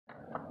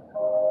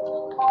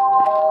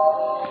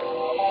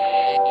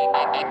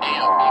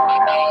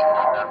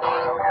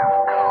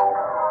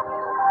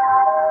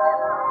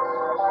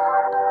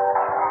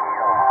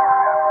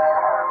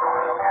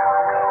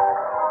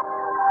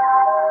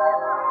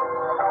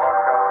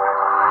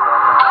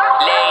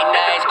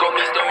Got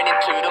me staring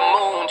into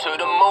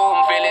the moon,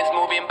 feelings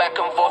moving back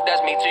and forth,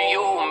 that's me to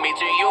you, me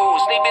to you.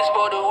 Sleep is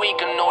for the weak,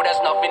 and no,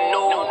 that's nothing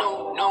new.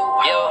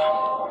 Yeah,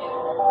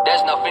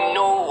 that's nothing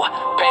new.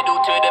 Pedal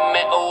to the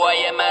metal, oh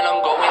yeah man,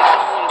 I'm going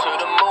to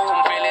the moon.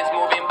 Feelings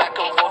moving back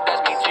and forth, that's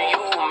me to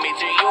you, me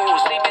to you.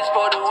 Sleep is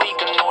for the weak,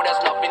 and no,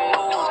 that's nothing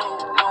new.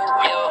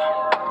 Yeah,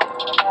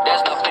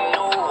 that's nothing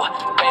new.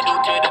 Pedal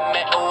to the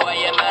metal, oh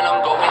yeah man,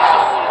 I'm going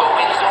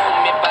zoom.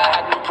 If I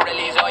had no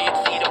Pirellis, oh you'd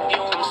see the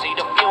fumes,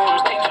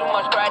 Take too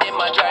much pride in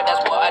my drive,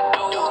 that's what I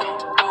do.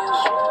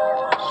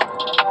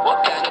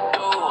 What can I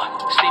do?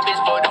 Sleep is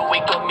for the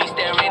weak, got me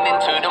staring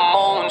into the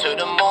moon,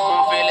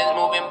 Feelings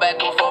moving back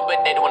and forth,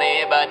 but they don't wanna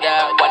hear about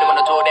that. Why they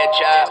wanna talk that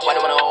chat? Why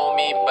they wanna hold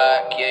me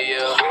back?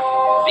 Yeah.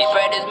 These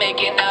predators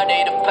making out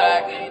they the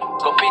pack.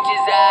 Got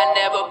bitches I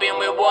never been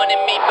with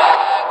wanting me back.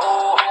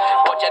 Oh,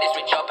 watch out this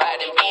rich up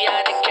hiding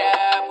behind the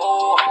cap.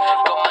 Oh,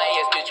 got my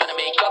ex bitch trying to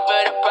make up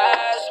for the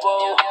past.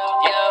 Whoa,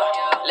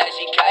 yeah, like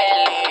she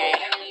Kylie.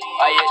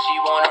 Oh yeah, she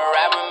wanna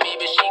ride with me,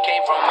 but she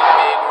came from a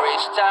big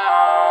rich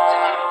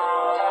town.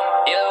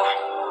 Yeah.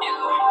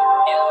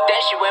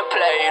 Then she went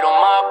played on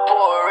my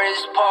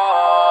poorest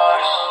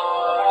parts.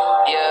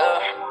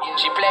 Yeah,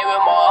 she played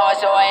with my heart,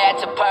 so I had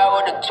to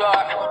power the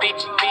talk.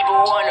 People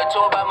wanna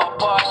talk about my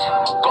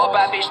past. Got a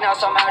bad bitch now,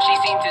 somehow she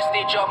seems to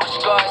stitch up my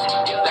scars.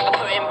 Like I'm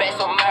putting bets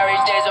on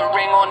marriage, there's a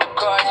ring on the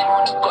cards.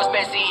 Got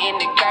Bessie in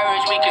the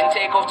carriage, we can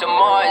take off to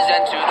Mars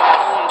and to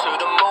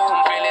the moon.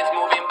 Feelings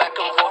moving back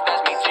and forth,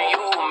 that's me to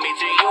you, me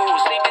to you.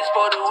 Sleep is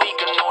for the weak,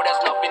 and no,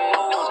 that's nothing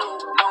new.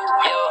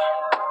 Yeah,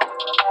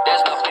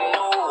 there's nothing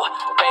new.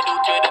 Pedal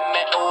to the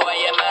metal, oh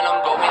yeah man, I'm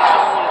going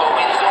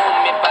zoom.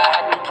 If I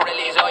had no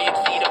Pirellis, oh you'd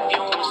see the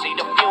fumes,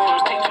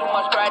 Take too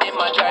much pride in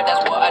my drive,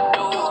 that's what I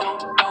do.